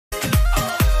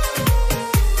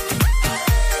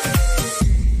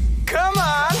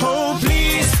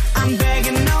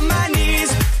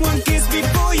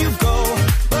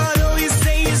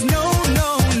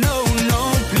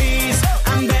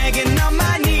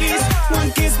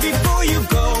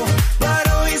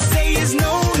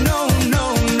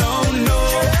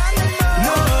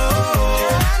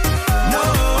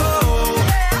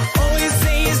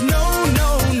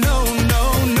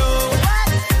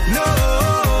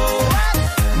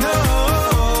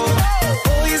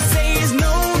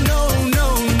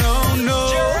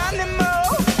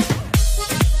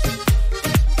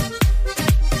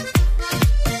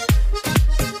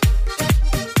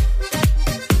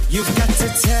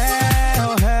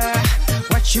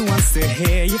she wants to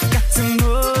hear. You've got to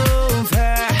move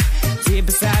her deep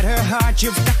inside her heart.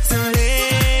 You've got to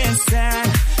listen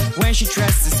when she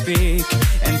tries to speak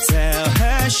and tell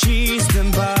her she's the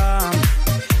bomb.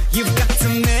 You've got to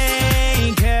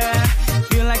make her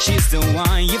feel like she's the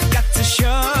one. You've got to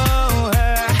show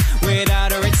her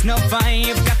without her it's no fun.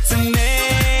 You've got to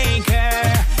make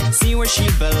her see where she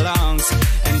belongs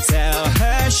and tell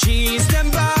her she's the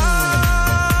bomb.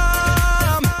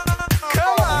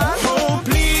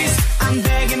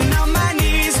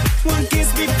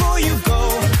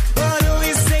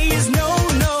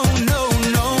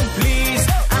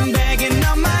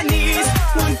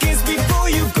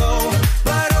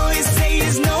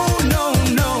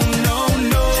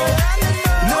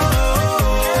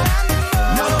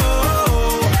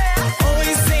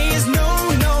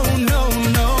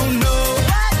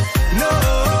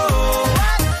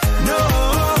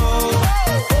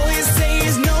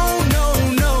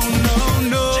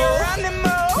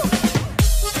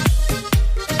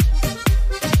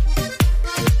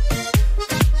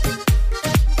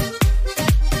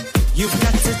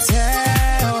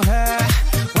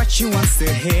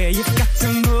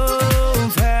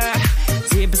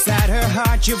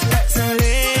 You've got to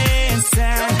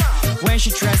listen when she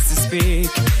tries to speak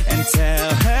and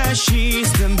tell her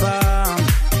she's the bomb.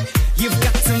 You've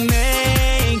got to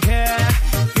make her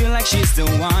feel like she's the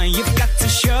one. You've got to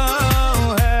show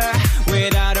her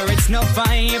without her it's no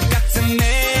fun. You've got to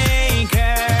make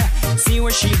her see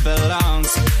where she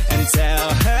belongs and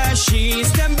tell her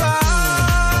she's the bomb.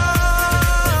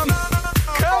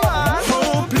 Come on,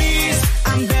 oh please,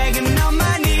 I'm begging on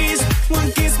my knees.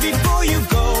 One kiss before you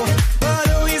go.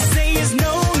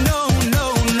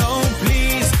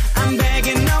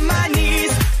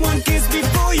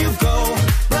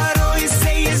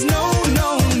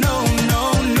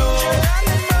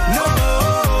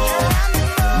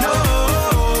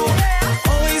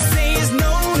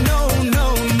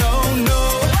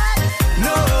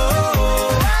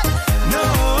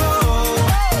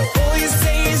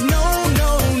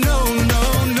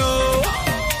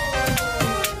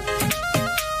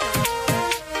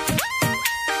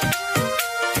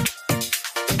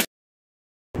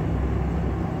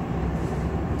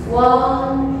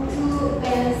 One, two,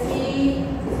 and three,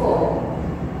 four,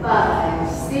 five,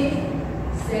 six,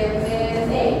 seven,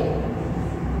 eight.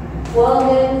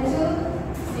 1 and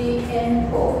 2, 3 and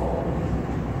 4,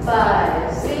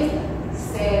 5, 6,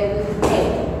 7,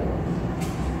 8.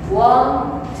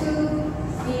 1, 2,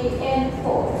 3 and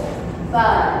 4,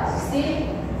 5, 6,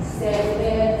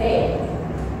 7, 8.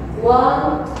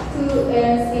 1, 2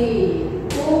 and 3,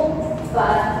 4,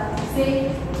 5,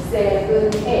 6,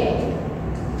 7, 8.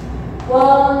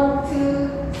 1, 2,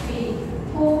 3,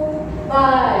 4,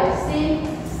 5, 6,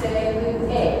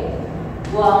 7, 8.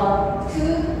 1,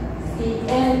 2, 3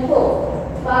 and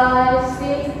 4, 5,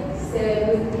 6,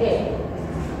 7, 8.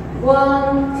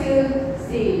 1, 2,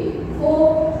 3,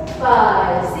 4,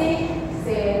 5, 6,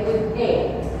 7,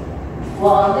 8.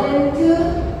 1 and 2,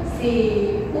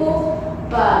 3, 4,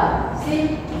 5,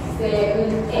 6,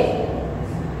 7, 8.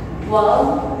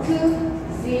 1, 2,